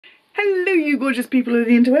Hello you gorgeous people of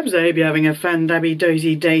the interwebs, I hope you're having a fan-dabby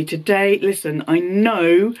dozy day today. Listen, I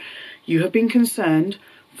know you have been concerned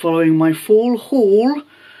following my fall haul.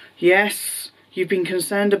 Yes, you've been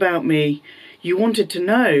concerned about me. You wanted to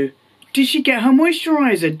know, did she get her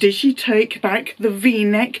moisturiser? Did she take back the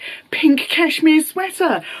V-neck pink cashmere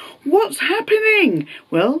sweater? What's happening?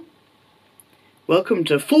 Well, welcome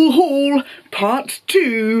to Full Haul Part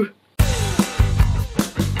 2.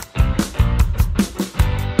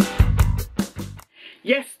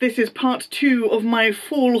 Yes, this is part 2 of my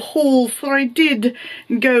fall haul, for I did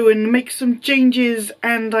go and make some changes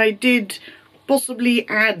and I did possibly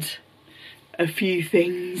add a few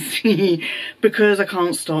things because I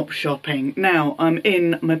can't stop shopping. Now, I'm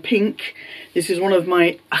in my pink. This is one of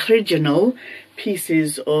my original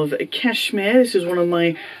pieces of cashmere. This is one of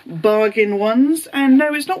my bargain ones. And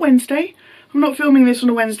no, it's not Wednesday. I'm not filming this on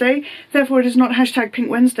a Wednesday, therefore it is not hashtag Pink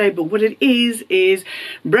Wednesday, but what it is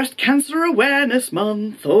Breast Cancer Awareness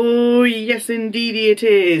Month. Oh yes indeed it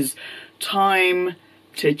is. Time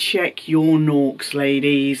to check your norks,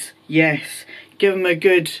 ladies. Yes, give them a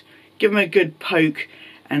good poke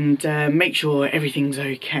and make sure everything's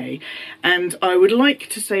okay. And I would like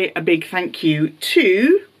to say a big thank you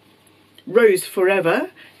to Rose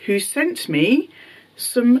Forever, who sent me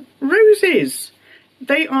some roses.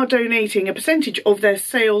 They are donating a percentage of their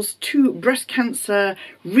sales to breast cancer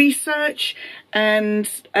research, and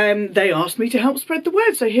they asked me to help spread the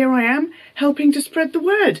word. So here I am helping to spread the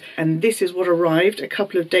word. And this is what arrived a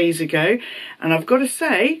couple of days ago. And I've got to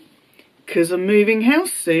say, because I'm moving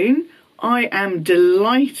house soon, I am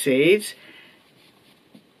delighted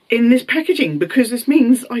in this packaging, because this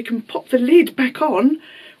means I can pop the lid back on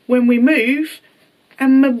when we move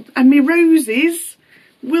and my roses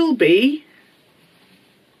will be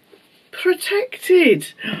protected.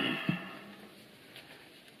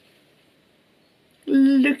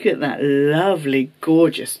 Look at that lovely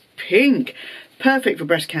gorgeous pink, perfect for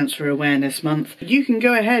Breast Cancer Awareness Month. You can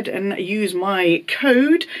go ahead and use my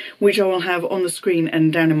code, which I will have on the screen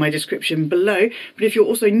and down in my description below. But if you're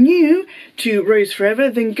also new to Rose Forever,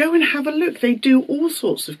 then go and have a look. They do all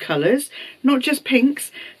sorts of colours, not just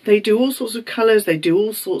pinks. They do all sorts of colours, they do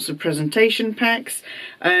all sorts of presentation packs.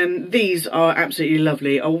 These are absolutely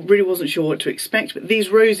lovely. I really wasn't sure what to expect, but these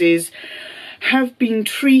roses have been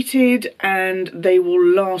treated and they will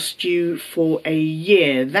last you for a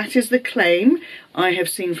year. That is the claim. I have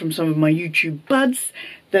seen from some of my YouTube buds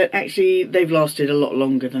that actually they've lasted a lot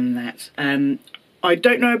longer than that. I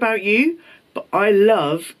don't know about you, but I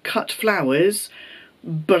love cut flowers,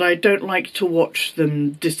 but I don't like to watch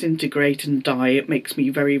them disintegrate and die. It makes me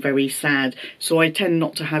very, very sad. So I tend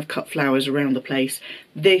not to have cut flowers around the place.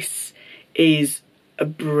 This is a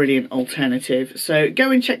brilliant alternative. So go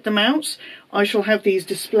and check them out. I shall have these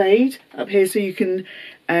displayed up here so you can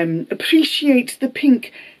appreciate the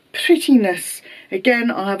pink prettiness.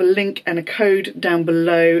 Again, I'll have a link and a code down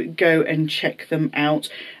below. Go and check them out.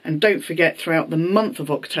 And don't forget, throughout the month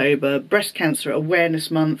of October, Breast Cancer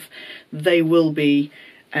Awareness Month, they will be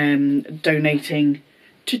donating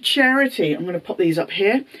to charity. I'm going to pop these up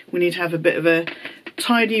here. We need to have a bit of a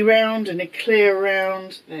tidy round and a clear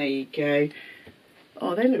round. There you go.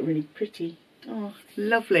 Oh, they look really pretty. Oh,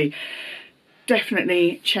 lovely.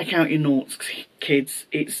 Definitely check out your noughts, kids.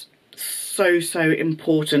 It's so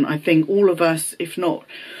important. I think all of us, if not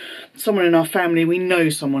someone in our family, we know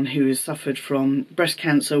someone who has suffered from breast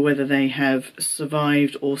cancer, whether they have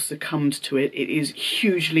survived or succumbed to it. It is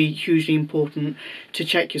hugely important to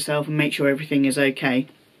check yourself and make sure everything is okay.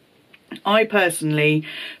 I personally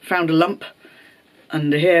found a lump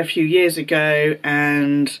under here a few years ago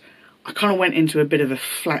and I kind of went into a bit of a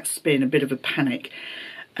flat spin, a bit of a panic.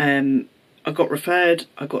 I got referred,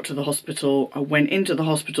 I got to the hospital, I went into the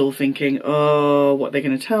hospital thinking, oh, what they're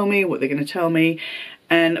going to tell me, what they're going to tell me.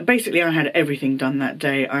 And basically I had everything done that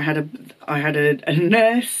day. I had a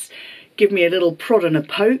nurse give me a little prod and a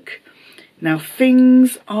poke. Now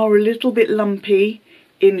things are a little bit lumpy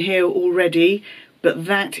in here already, but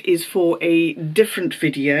that is for a different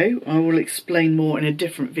video. I will explain more in a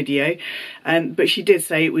different video. But she did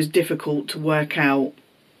say it was difficult to work out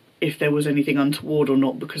if there was anything untoward or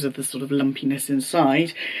not because of the sort of lumpiness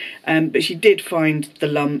inside. But she did find the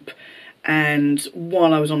lump, and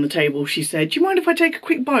while I was on the table she said, do you mind if I take a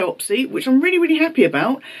quick biopsy? Which I'm really happy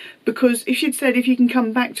about, because if she'd said if you can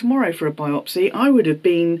come back tomorrow for a biopsy, I would have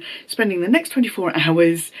been spending the next 24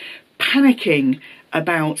 hours panicking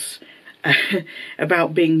about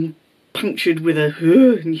being punctured with a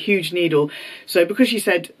huge needle. So because she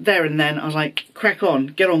said there and then, I was like, crack on,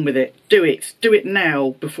 get on with it, do it now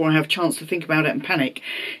before I have a chance to think about it and panic.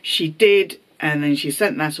 She did, and then she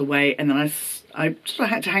sent that away, and then I sort of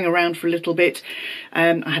had to hang around for a little bit.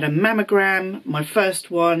 I had a mammogram, my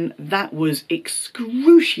first one. That was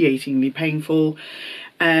excruciatingly painful.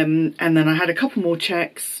 And then I had a couple more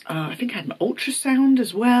checks. I think I had an ultrasound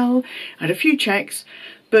as well. I had a few checks.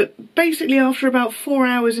 But basically after about 4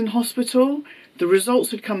 hours in hospital, the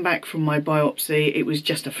results had come back from my biopsy. It was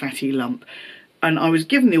just a fatty lump. And I was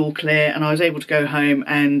given the all clear and I was able to go home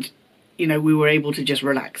and, you know, we were able to just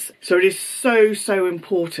relax. So it is so, so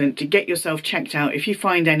important to get yourself checked out. If you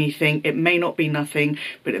find anything, it may not be nothing,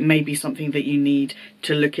 but it may be something that you need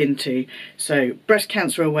to look into. So Breast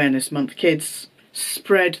Cancer Awareness Month, kids,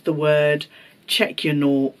 spread the word, check your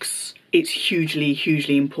norks. It's hugely,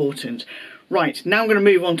 hugely important. Right, now I'm going to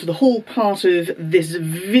move on to the whole part of this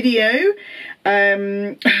video.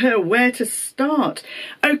 Where to start?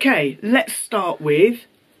 Okay, let's start with,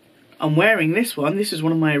 I'm wearing this one. This is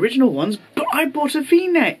one of my original ones, but I bought a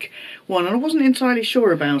V-neck one and I wasn't entirely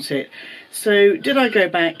sure about it. So did I go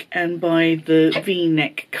back and buy the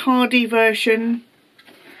V-neck cardi version?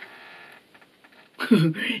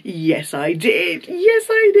 Yes, I did. Yes,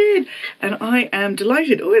 I did. And I am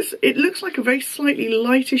delighted. Oh, it looks like a very slightly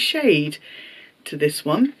lighter shade to this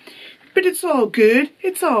one. But it's all good.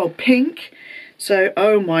 It's all pink. So,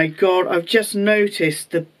 oh my God, I've just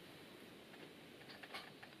noticed the...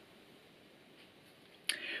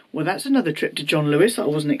 Well, that's another trip to John Lewis that I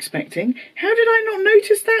wasn't expecting. How did I not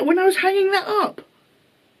notice that when I was hanging that up?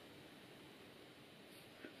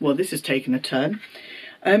 Well, this has taken a turn.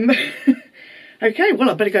 Okay, well,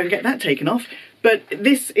 I better go and get that taken off. But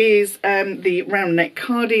this is the round neck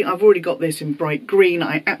cardi. I've already got this in bright green.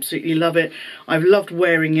 I absolutely love it. I've loved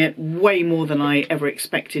wearing it way more than I ever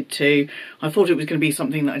expected to. I thought it was going to be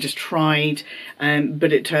something that I just tried,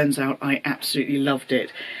 but it turns out I absolutely loved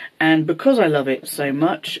it. And because I love it so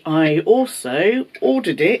much, I also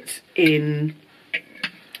ordered it in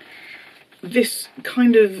this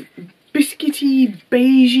kind of biscuity,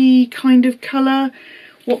 beigey kind of colour.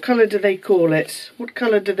 What colour do they call it? What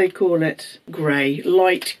colour do they call it? Grey,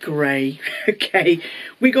 light grey. Okay,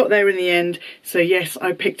 we got there in the end. So yes,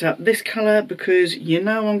 I picked up this colour because, you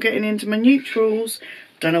know, I'm getting into my neutrals.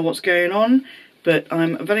 Don't know what's going on, but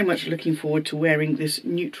I'm very much looking forward to wearing this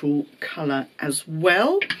neutral colour as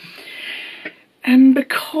well. And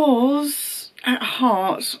because at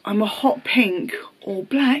heart I'm a hot pink or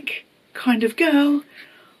black kind of girl,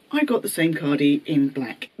 I got the same cardi in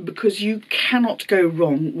black, because you cannot go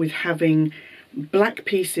wrong with having black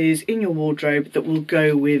pieces in your wardrobe that will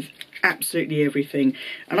go with absolutely everything.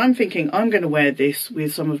 And I'm thinking I'm going to wear this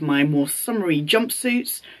with some of my more summery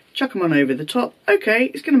jumpsuits, chuck them on over the top. Okay,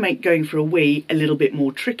 it's going to make going for a wee a little bit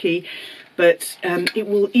more tricky, but it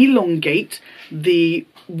will elongate the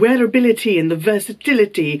wearability and the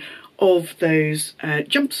versatility of those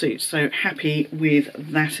jumpsuits. So happy with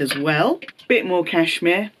that as well. Bit more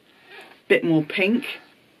cashmere. Bit more pink.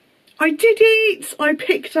 I did it! I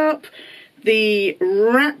picked up the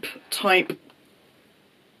wrap type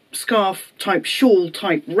scarf type shawl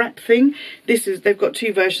type wrap thing. This is, they've got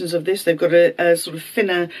two versions of this. They've got a sort of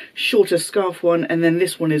thinner, shorter scarf one, and then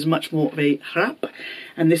this one is much more of a wrap.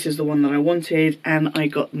 And this is the one that I wanted, and I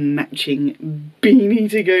got matching beanie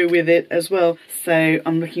to go with it as well. So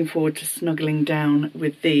I'm looking forward to snuggling down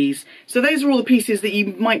with these. So those are all the pieces that you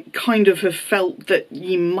might kind of have felt that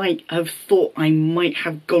you might have thought I might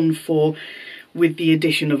have gone for with the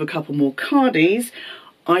addition of a couple more cardis.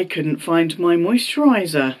 I couldn't find my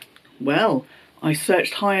moisturiser. Well, I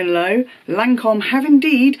searched high and low. Lancome have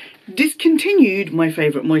indeed discontinued my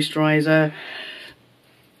favourite moisturiser.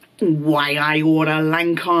 Why I order,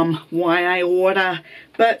 Lancome? Why I order?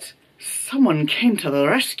 But someone came to the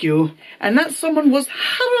rescue, and that someone was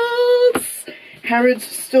Harrods. Harrods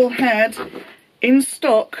still had in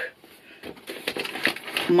stock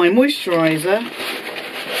my moisturiser.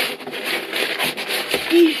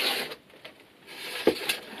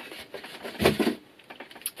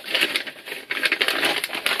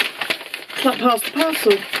 Slap past the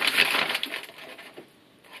parcel.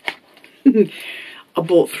 I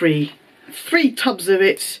bought three tubs of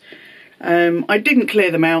it. I didn't clear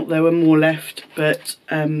them out, there were more left, but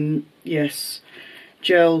yes,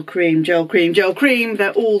 gel, cream, gel, cream, gel, cream,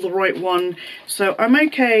 they're all the right one. So I'm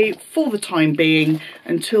okay for the time being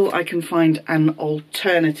until I can find an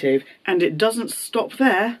alternative. And it doesn't stop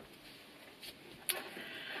there.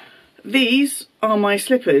 These are my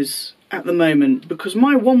slippers at the moment because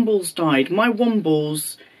my Wombles died. My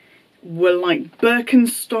Wombles were like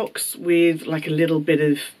Birkenstocks with like a little bit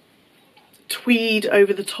of tweed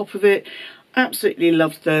over the top of it. Absolutely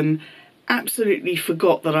loved them. absolutely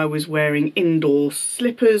forgot that I was wearing indoor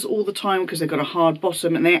slippers all the time because they've got a hard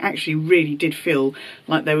bottom, and they actually really did feel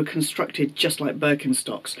like they were constructed just like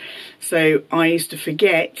Birkenstocks. So I used to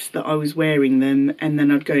forget that I was wearing them, and then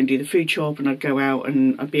I'd go and do the food shop, and I'd go out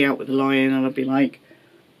and I'd be out with the lion, and I'd be like,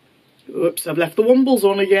 oops, I've left the Wombles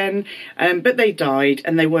on again. But they died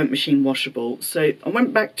and they weren't machine washable. So I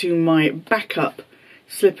went back to my backup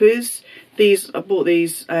slippers. I bought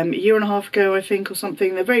these a year and a half ago, I think, or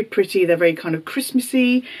something. They're very pretty. They're very kind of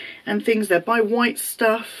Christmassy and things. They're by White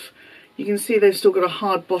Stuff. You can see they've still got a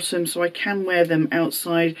hard bottom, so I can wear them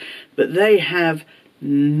outside. But they have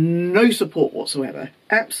no support whatsoever.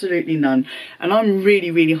 Absolutely none. And I'm really,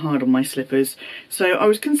 really hard on my slippers. So I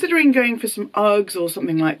was considering going for some Uggs or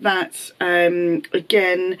something like that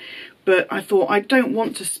again. But I thought I don't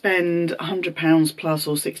want to spend £100 plus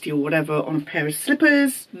or 60 or whatever on a pair of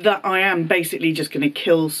slippers that I am basically just going to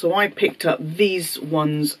kill. So I picked up these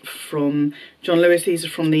ones from John Lewis. These are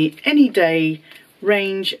from the Any Day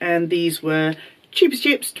range, and these were cheap as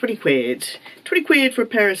chips, 20 quid. 20 quid for a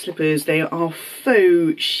pair of slippers. They are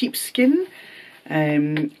faux sheepskin.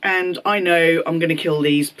 And I know I'm going to kill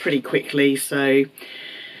these pretty quickly, so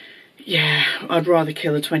yeah, I'd rather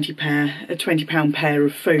kill a £20 pair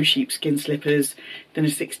of faux sheepskin slippers than a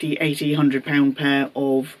 60, 80, £100 pair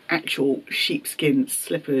of actual sheepskin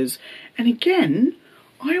slippers. And again,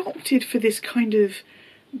 I opted for this kind of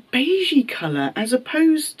beigey colour as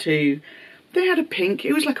opposed to, they had a pink,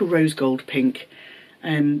 it was like a rose gold pink,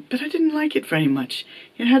 but I didn't like it very much.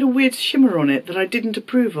 It had a weird shimmer on it that I didn't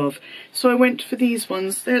approve of. So I went for these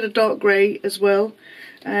ones. They had a dark grey as well.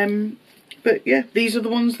 But yeah, these are the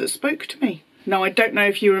ones that spoke to me. Now, I don't know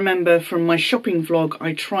if you remember from my shopping vlog,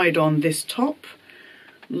 I tried on this top.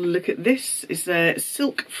 Look at this. It's a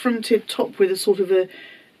silk fronted top with a sort of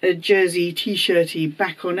a jersey t-shirty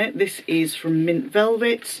back on it. This is from Mint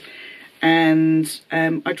Velvet. And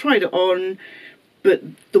I tried it on, but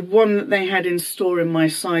the one that they had in store in my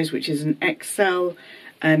size, which is an XL,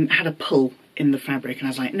 had a pull in the fabric, and I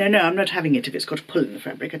was like, no, I'm not having it if it's got a pull in the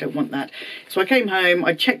fabric. I don't want that. So I came home,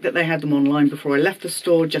 I checked that they had them online before I left the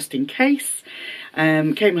store just in case.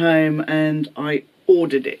 Came home and I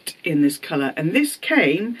ordered it in this colour, and this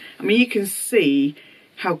came, I mean, you can see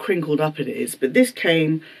how crinkled up it is, but this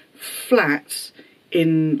came flat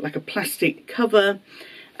in like a plastic cover,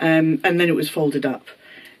 and then it was folded up.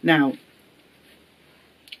 Now,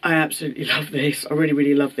 I absolutely love this. I really,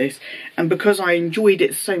 really love this. And because I enjoyed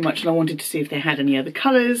it so much and I wanted to see if they had any other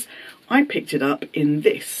colours, I picked it up in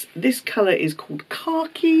this. This colour is called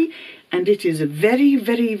Khaki, and it is a very,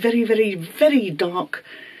 very, very, very, very dark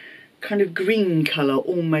kind of green colour,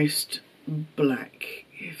 almost black.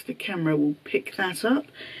 If the camera will pick that up.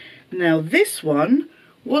 Now, this one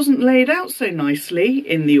wasn't laid out so nicely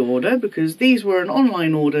in the order because these were an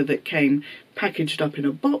online order that came packaged up in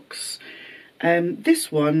a box.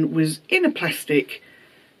 This one was in a plastic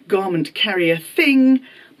garment carrier thing,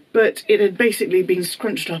 but it had basically been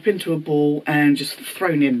scrunched up into a ball and just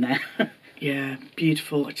thrown in there. Yeah,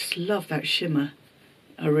 beautiful. I just love that shimmer.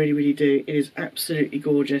 I really, really do. It is absolutely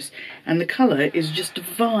gorgeous. And the colour is just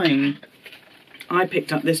divine. I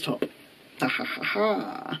picked up this top. Ha ha ha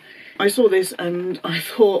ha. I saw this and I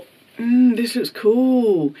thought, this looks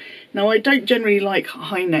cool. Now, I don't generally like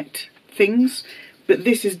high-necked things, but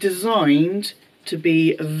this is designed to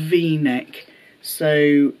be a V-neck,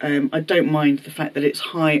 so I don't mind the fact that it's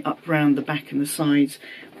high up round the back and the sides,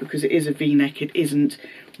 because it is a V-neck. It isn't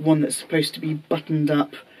one that's supposed to be buttoned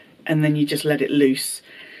up and then you just let it loose.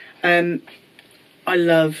 I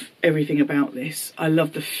love everything about this. I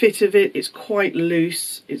love the fit of it. It's quite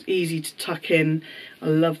loose. It's easy to tuck in. I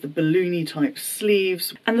love the balloony type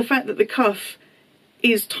sleeves, and the fact that the cuff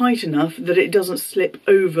is tight enough that it doesn't slip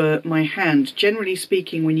over my hand. Generally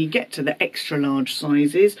speaking, when you get to the extra large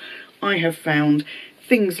sizes, I have found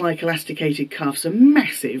things like elasticated cuffs are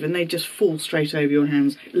massive and they just fall straight over your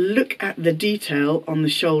hands. Look at the detail on the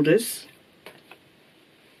shoulders.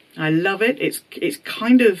 I love it. It's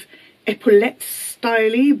kind of epaulette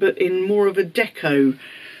styly, but in more of a deco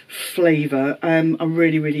flavour. I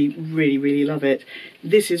really, really, really, really love it.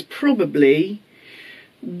 This is probably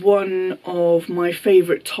one of my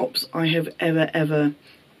favourite tops I have ever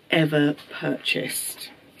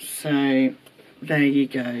purchased. So there you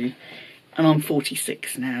go. And I'm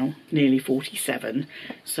 46 now, nearly 47.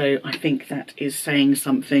 So I think that is saying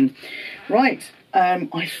something. Right,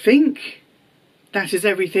 I think that is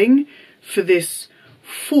everything for this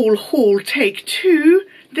fall haul take 2.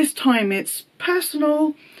 This time it's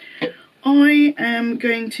personal. I am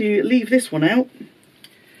going to leave this one out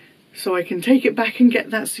so I can take it back and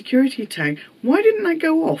get that security tag. Why didn't that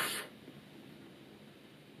go off?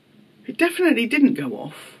 It definitely didn't go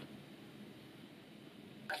off.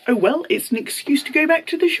 Oh well, it's an excuse to go back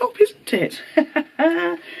to the shop, isn't it?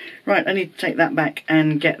 Right, I need to take that back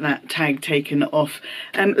and get that tag taken off.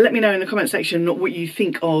 Let me know in the comment section what you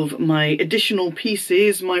think of my additional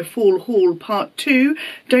pieces, my fall haul part 2.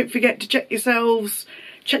 Don't forget to check yourselves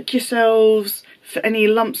for any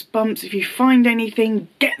lumps, bumps. If you find anything,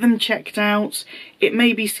 get them checked out. It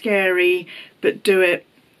may be scary, but do it.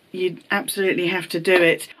 You absolutely have to do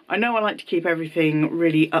it. I know I like to keep everything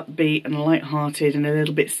really upbeat and light-hearted and a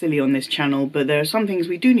little bit silly on this channel, but there are some things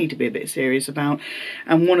we do need to be a bit serious about,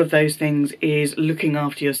 and one of those things is looking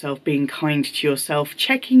after yourself, being kind to yourself,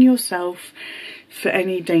 checking yourself for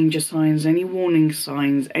any danger signs, any warning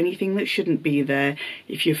signs, anything that shouldn't be there.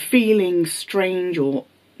 If you're feeling strange or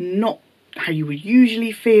not how you would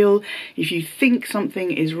usually feel, if you think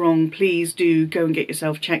something is wrong, please do go and get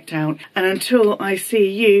yourself checked out. And until I see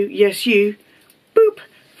you, yes you, boop,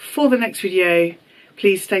 for the next video,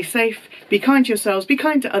 please stay safe, be kind to yourselves, be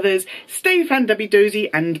kind to others, stay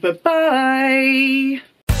fan-dubby-dozy, and bye-bye!